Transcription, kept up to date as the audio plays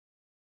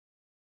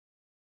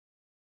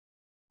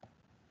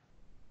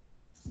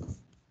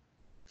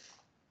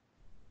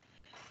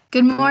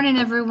Good morning,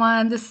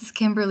 everyone. This is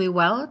Kimberly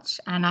Welch,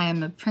 and I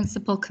am a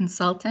principal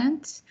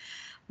consultant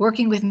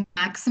working with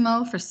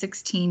Maximo for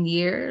 16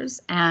 years.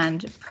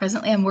 And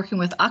presently, I'm working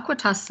with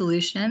Aquatas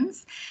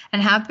Solutions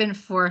and have been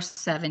for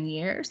 7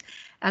 years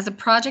as a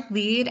project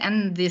lead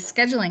and the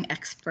scheduling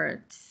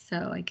expert.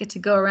 So I get to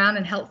go around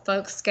and help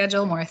folks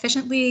schedule more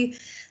efficiently,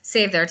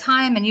 save their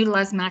time, and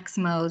utilize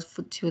Maximo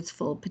to its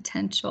full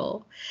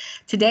potential.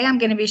 Today, I'm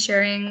going to be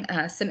sharing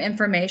some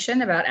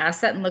information about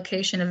asset and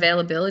location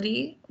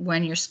availability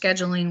when you're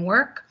scheduling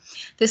work.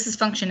 This is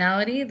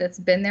functionality that's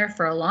been there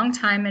for a long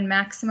time in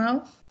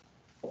Maximo,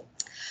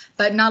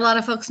 but not a lot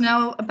of folks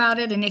know about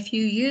it. And if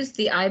you use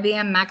the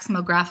IBM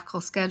Maximo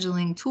Graphical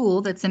Scheduling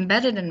tool that's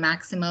embedded in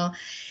Maximo,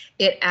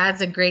 it adds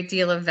a great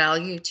deal of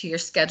value to your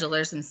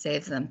schedulers and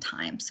saves them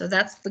time. So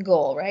that's the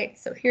goal, right?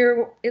 So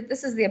here,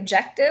 this is the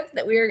objective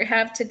that we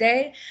have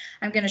today.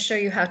 I'm going to show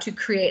you how to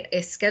create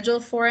a schedule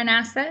for an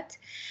asset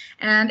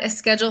and a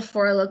schedule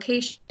for a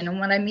location. And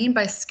what I mean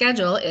by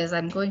schedule is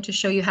I'm going to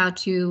show you how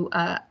to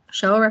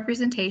show a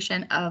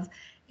representation of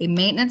a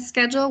maintenance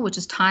schedule, which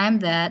is time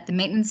that the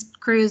maintenance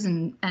crews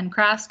and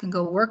crafts can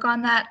go work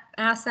on that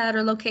asset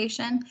or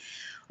location,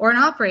 or an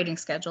operating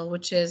schedule,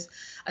 which is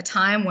a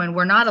time when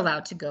we're not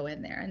allowed to go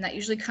in there. And that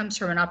usually comes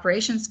from an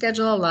operations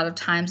schedule. A lot of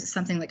times it's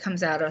something that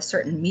comes out of a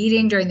certain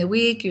meeting during the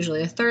week,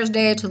 usually a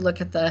Thursday, to look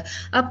at the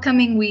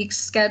upcoming week's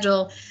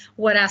schedule,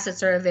 what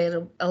assets are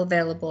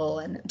available,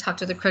 and talk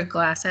to the critical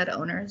asset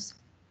owners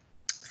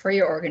for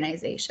your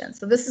organization.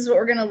 So this is what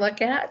we're going to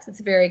look at. It's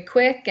very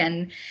quick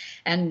and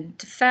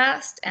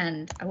fast,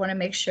 and I want to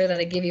make sure that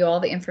I give you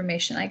all the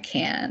information I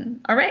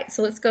can. All right,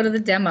 so let's go to the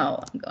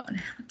demo. I'm going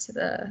to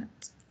the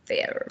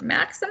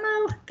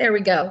Maximo. There we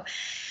go.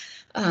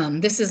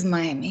 This is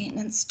my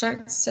maintenance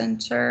start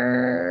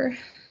center,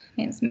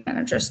 maintenance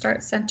manager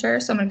start center.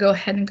 So I'm going to go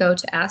ahead and go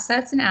to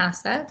assets and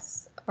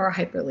assets, or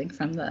hyperlink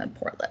from the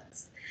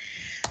portlets.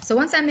 So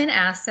once I'm in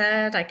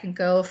asset, I can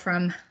go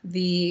from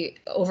the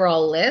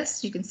overall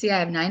list. You can see I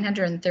have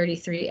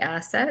 933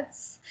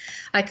 assets.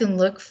 I can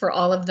look for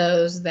all of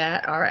those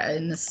that are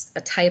in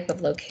a type of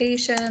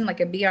location,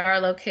 like a BR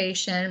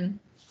location,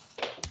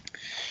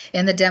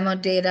 in the demo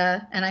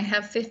data, and I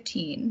have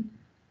 15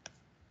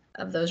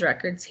 of those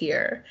records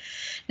here.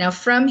 Now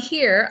from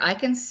here, I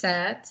can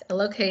set a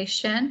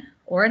location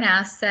or an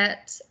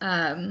asset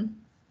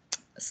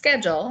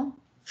schedule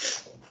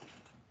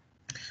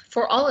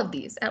for all of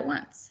these at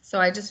once.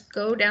 So I just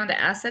go down to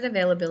asset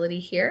availability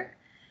here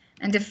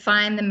and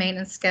define the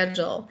maintenance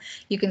schedule.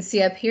 You can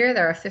see up here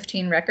there are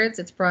 15 records.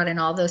 It's brought in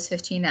all those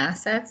 15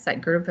 assets,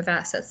 that group of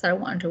assets that I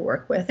wanted to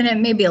work with. And it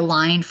may be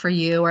aligned for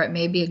you, or it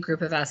may be a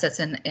group of assets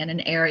in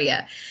an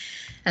area,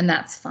 and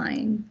that's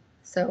fine.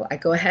 So I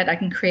go ahead, I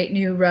can create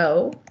new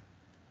row.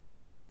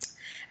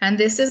 And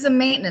this is a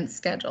maintenance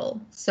schedule.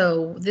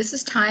 So this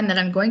is time that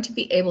I'm going to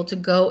be able to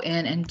go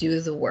in and do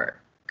the work.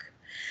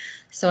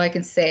 So I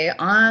can say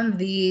on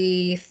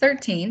the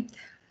 13th,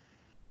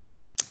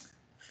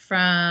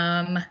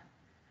 from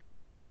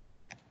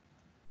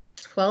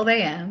 12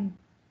 a.m.,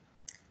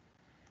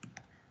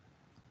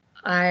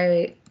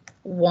 I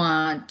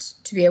want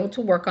to be able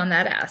to work on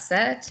that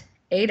asset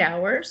 8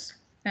 hours,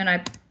 and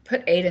I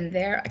put 8 in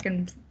there. I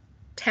can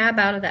tab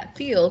out of that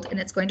field and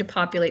it's going to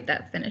populate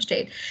that finish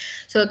date.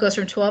 So it goes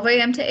from 12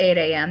 a.m. to 8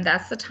 a.m.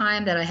 That's the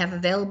time that I have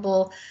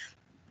available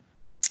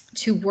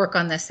to work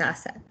on this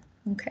asset.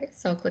 Okay,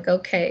 so I'll click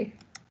OK.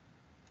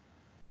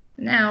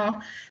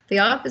 Now, the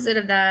opposite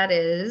of that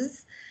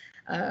is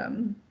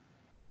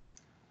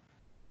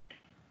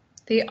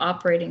the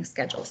operating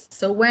schedule.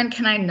 So when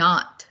can I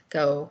not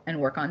go and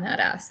work on that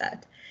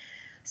asset?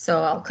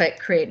 So I'll click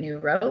Create New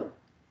Row.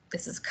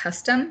 This is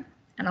custom,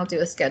 and I'll do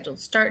a scheduled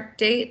start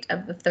date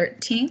of the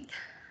 13th.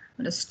 I'm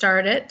going to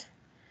start it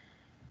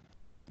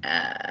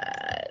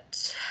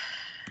at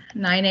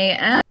 9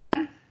 a.m.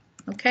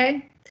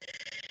 Okay.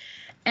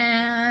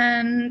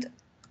 And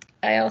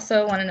I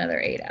also want another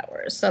 8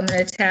 hours. So I'm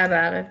going to tab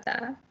out of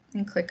that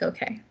and click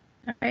OK.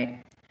 All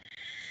right.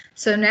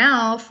 So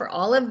now for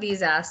all of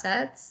these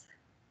assets,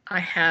 I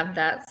have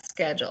that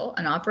schedule,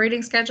 an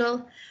operating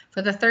schedule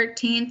for the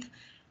 13th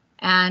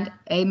and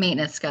a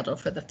maintenance schedule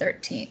for the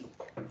 13th.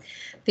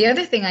 The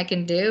other thing I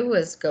can do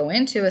is go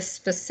into a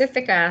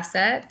specific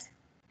asset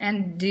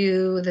and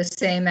do the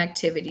same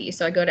activity.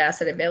 So I go to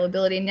asset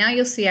availability. Now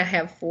you'll see I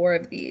have 4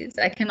 of these.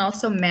 I can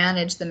also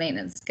manage the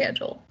maintenance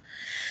schedule.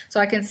 So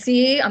I can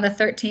see on the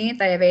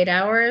 13th, I have 8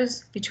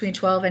 hours between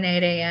 12 and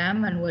 8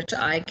 a.m. in which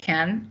I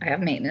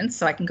have maintenance,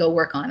 so I can go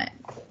work on it.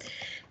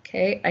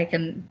 Okay, I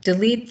can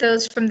delete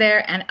those from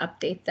there and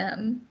update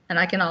them, and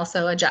I can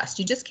also adjust.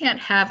 You just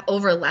can't have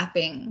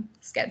overlapping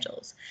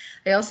schedules.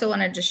 I also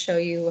wanted to show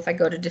you, if I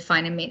go to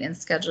define a maintenance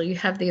schedule, you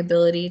have the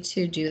ability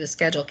to do the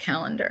schedule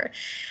calendar.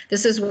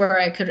 This is where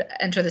I could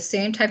enter the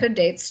same type of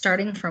dates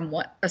starting from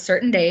a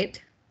certain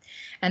date,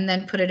 and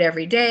then put it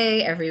every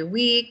day, every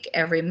week,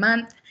 every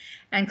month,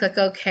 and click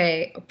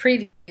OK,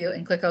 preview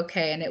and click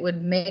OK, and it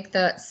would make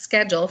the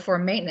schedule for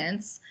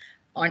maintenance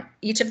on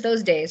each of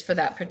those days for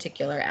that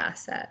particular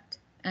asset.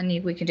 And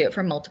we can do it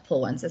for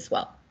multiple ones as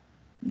well.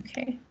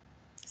 Okay,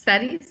 It's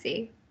that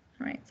easy.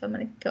 All right, so I'm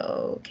going to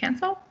go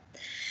cancel.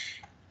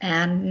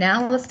 And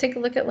now let's take a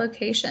look at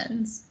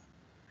locations.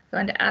 Go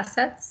into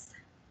assets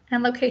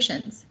and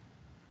locations.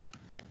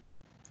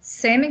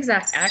 Same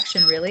exact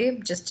action,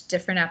 really, just a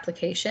different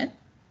application.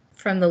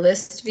 From the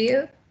list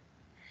view,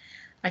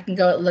 I can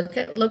go look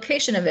at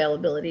location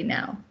availability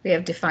now. We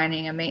have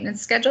defining a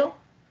maintenance schedule.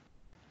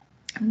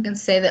 I'm going to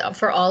say that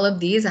for all of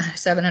these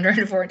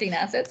 714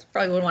 assets,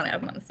 probably wouldn't want to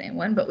have them on the same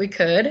one, but we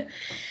could.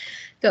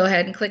 Go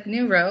ahead and click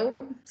new row,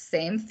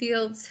 same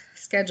fields,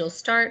 schedule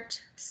start,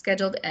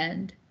 scheduled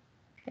end,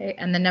 okay,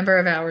 and the number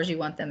of hours you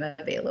want them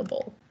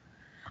available.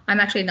 I'm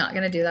actually not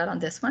going to do that on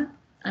this one.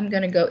 I'm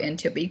going to go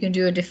into it, but you can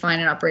do a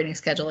define an operating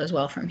schedule as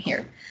well from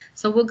here.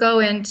 So we'll go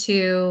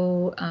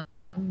into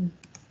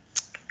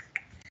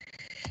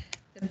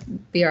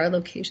BR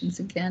locations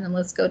again, and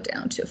let's go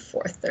down to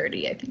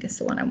 430. I think is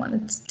the one I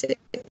wanted to take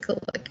a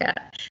look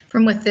at.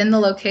 From within the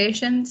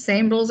location,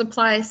 same rules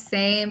apply,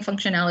 same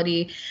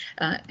functionality,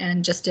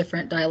 and just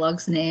different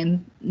dialogues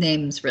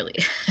names really.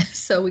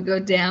 So we go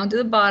down to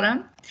the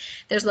bottom.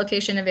 There's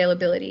location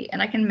availability,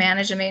 and I can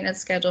manage a maintenance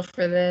schedule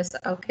for this.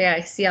 Okay,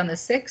 I see on the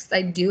 6th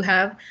I do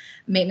have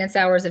maintenance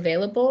hours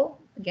available.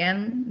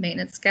 Again,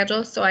 maintenance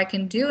schedule, so I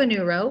can do a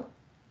new row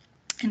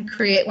and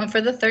create one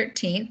for the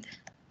 13th.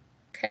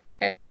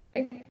 Okay,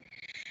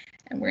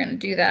 and we're going to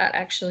do that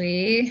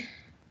actually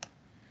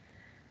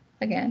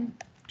again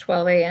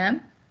 12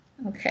 a.m.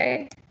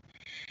 okay,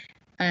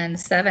 and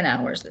 7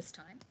 hours this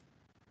time.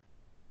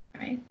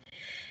 All right,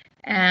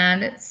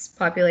 and it's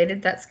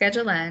populated that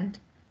schedule end,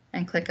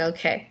 and click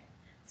OK.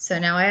 So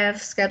now I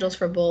have schedules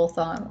for both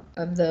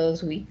of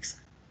those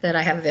weeks that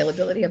I have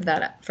availability of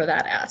that for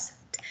that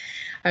asset.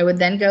 I would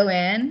then go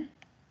in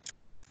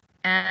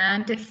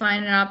and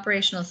define an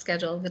operational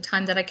schedule, the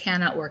time that I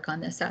cannot work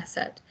on this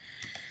asset.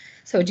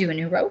 So do a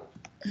new row,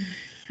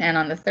 and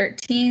on the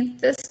 13th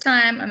this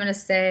time I'm going to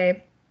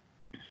say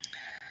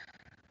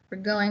we're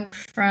going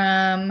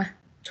from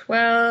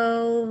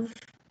 12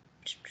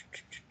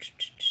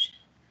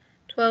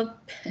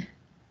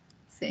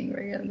 seeing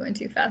I'm going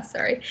too fast,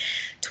 sorry,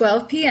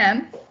 12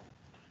 p.m.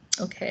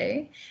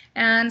 okay,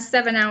 and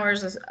 7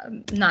 hours is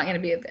not going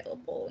to be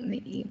available in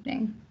the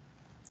evening.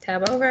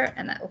 Tab over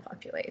and that will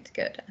populate.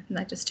 Good. And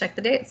I just checked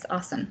the dates.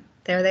 Awesome.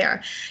 There they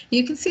are.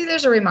 You can see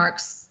there's a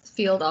remarks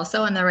field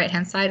also on the right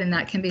hand side, and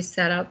that can be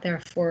set out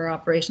there for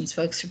operations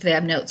folks if they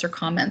have notes or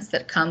comments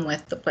that come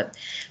with the but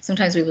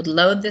sometimes we would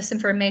load this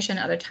information,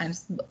 other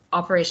times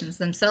operations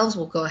themselves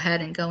will go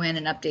ahead and go in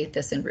and update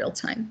this in real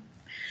time.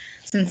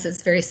 Since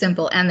it's very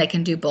simple, and they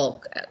can do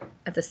bulk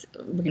at this,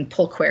 we can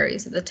pull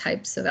queries of the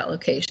types of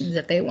allocations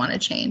if they want to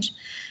change.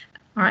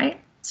 All right,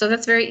 so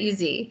that's very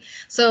easy.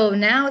 So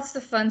now it's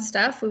the fun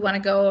stuff. We want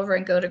to go over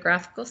and go to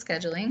graphical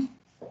scheduling.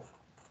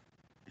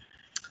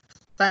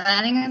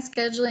 Planning and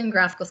scheduling,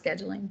 graphical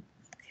scheduling.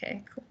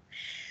 Okay, cool.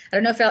 I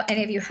don't know if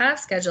any of you have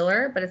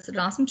Scheduler, but it's an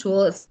awesome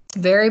tool. It's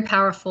very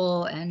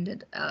powerful, and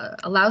it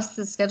allows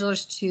the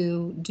schedulers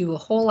to do a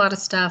whole lot of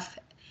stuff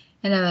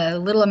in a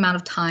little amount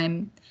of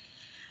time.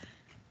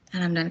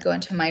 And I'm going to go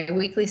into my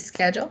weekly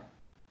schedule.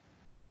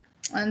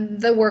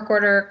 And the work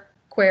order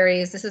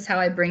queries, this is how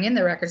I bring in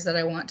the records that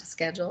I want to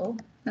schedule.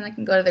 And I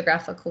can go to the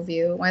graphical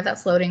view. While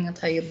that's loading, I'll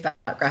tell you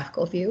about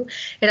graphical view.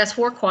 It has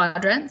 4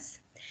 quadrants.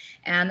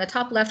 And the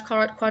top left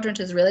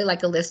quadrant is really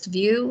like a list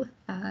view.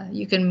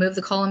 You can move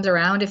the columns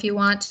around if you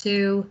want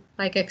to,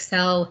 like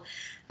Excel.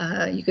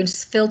 You can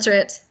just filter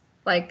it,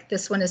 like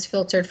this one is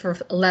filtered for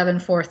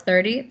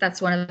 11/4/30.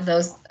 That's one of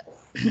those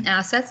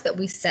assets that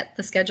we set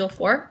the schedule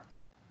for.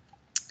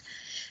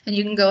 And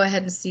you can go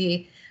ahead and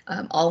see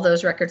all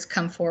those records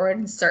come forward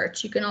and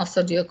search. You can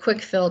also do a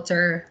quick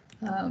filter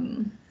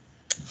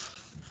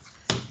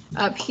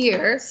up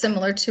here,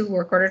 similar to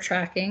work order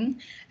tracking,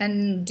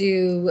 and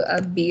do a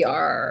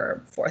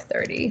BR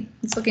 430.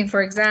 It's looking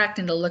for exact,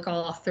 and it'll look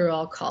all through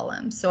all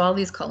columns. So all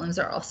these columns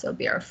are also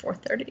BR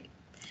 430.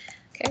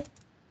 Okay,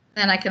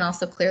 and I can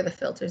also clear the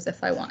filters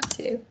if I want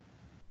to.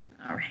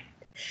 All right.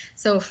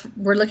 So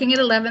we're looking at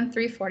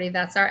 11/3/40.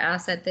 That's our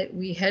asset that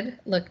we had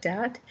looked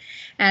at.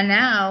 And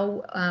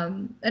now,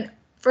 and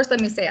first let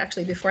me say,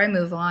 actually, before I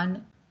move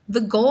on, the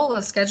goal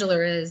of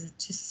Scheduler is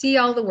to see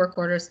all the work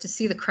orders, to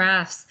see the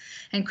crafts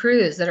and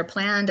crews that are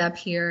planned up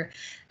here,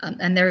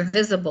 and they're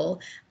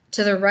visible.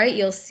 To the right,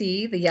 you'll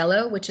see the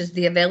yellow, which is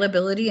the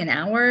availability in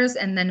hours,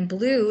 and then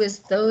blue is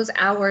those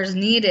hours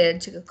needed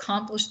to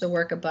accomplish the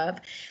work above.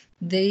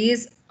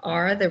 These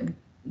are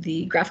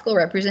the graphical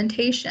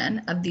representation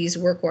of these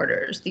work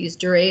orders, these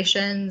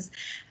durations,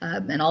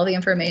 and all the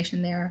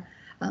information there.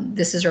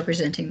 This is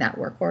representing that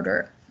work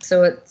order.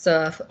 So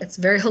it's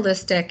very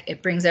holistic.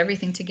 It brings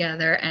everything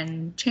together,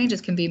 and changes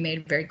can be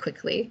made very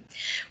quickly.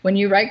 When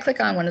you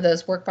right-click on one of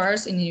those work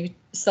bars and you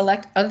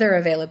select Other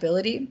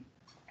Availability,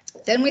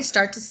 then we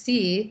start to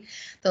see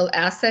the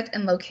asset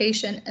and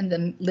location and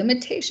the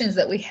limitations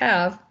that we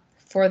have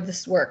for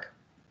this work.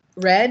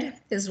 Red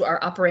is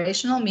our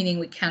operational, meaning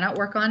we cannot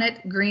work on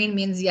it. Green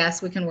means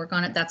yes, we can work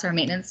on it. That's our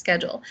maintenance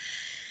schedule.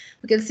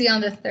 We can see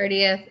on the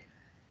 30th,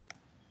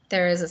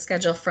 there is a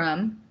schedule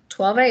from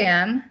 12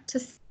 a.m. to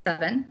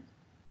 7.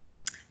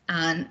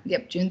 And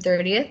yep, June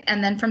 30th.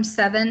 And then from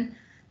 7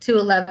 to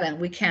 11,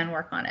 we can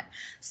work on it.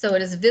 So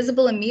it is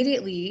visible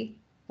immediately.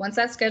 Once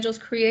that schedule is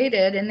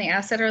created in the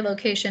asset or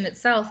location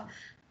itself,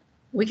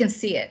 we can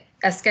see it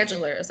as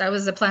schedulers. I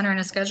was a planner and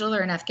a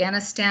scheduler in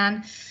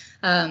Afghanistan.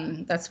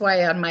 That's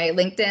why on my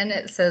LinkedIn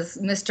it says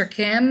Mr.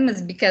 Kim,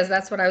 is because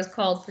that's what I was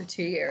called for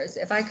 2 years.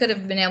 If I could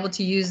have been able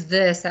to use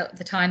this at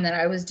the time that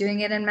I was doing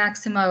it in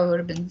Maximo, I would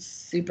have been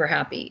super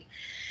happy.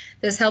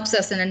 This helps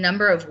us in a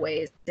number of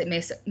ways. It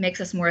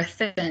makes us more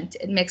efficient.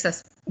 It makes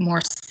us more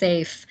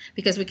safe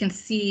because we can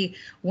see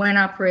when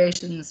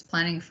operations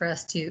planning for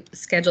us to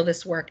schedule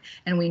this work,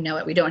 and we know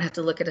it. We don't have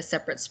to look at a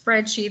separate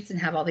spreadsheets and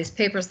have all these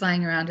papers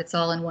lying around. It's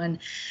all in one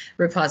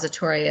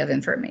repository of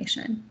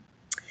information.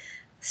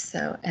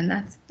 So, and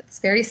it's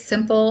very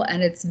simple,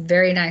 and it's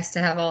very nice to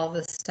have all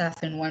this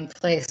stuff in one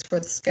place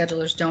where the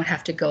schedulers don't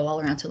have to go all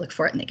around to look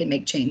for it, and they can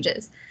make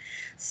changes.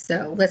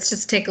 So let's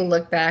just take a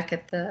look back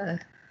at the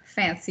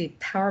fancy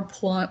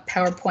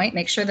PowerPoint.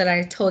 Make sure that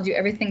I told you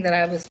everything that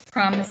I was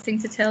promising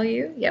to tell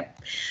you.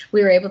 Yep.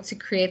 We were able to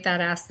create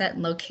that asset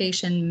and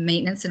location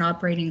maintenance and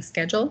operating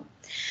schedule.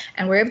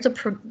 And we're able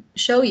to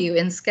show you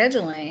in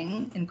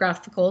scheduling, in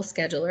Graphical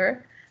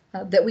Scheduler,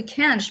 that we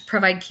can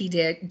provide key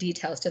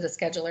details to the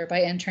scheduler by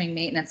entering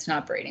maintenance and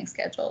operating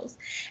schedules.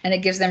 And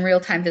it gives them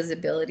real-time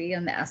visibility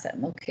on the asset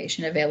and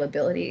location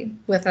availability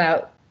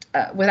without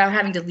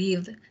having to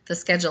leave the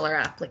scheduler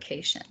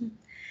application.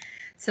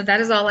 So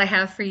that is all I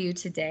have for you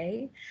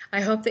today.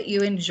 I hope that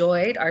you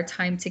enjoyed our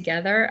time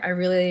together. I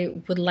really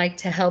would like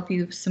to help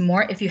you some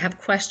more. If you have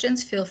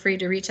questions, feel free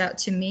to reach out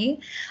to me.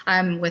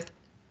 I'm with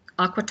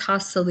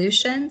Aquatos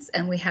Solutions,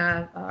 and we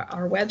have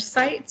our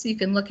website, so you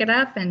can look it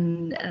up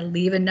and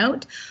leave a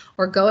note,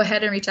 or go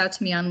ahead and reach out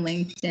to me on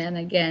LinkedIn.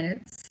 Again,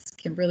 it's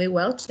Kimberly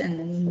Welch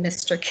and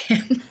Mr.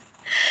 Kim.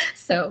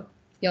 So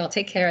y'all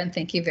take care, and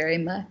thank you very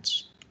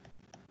much.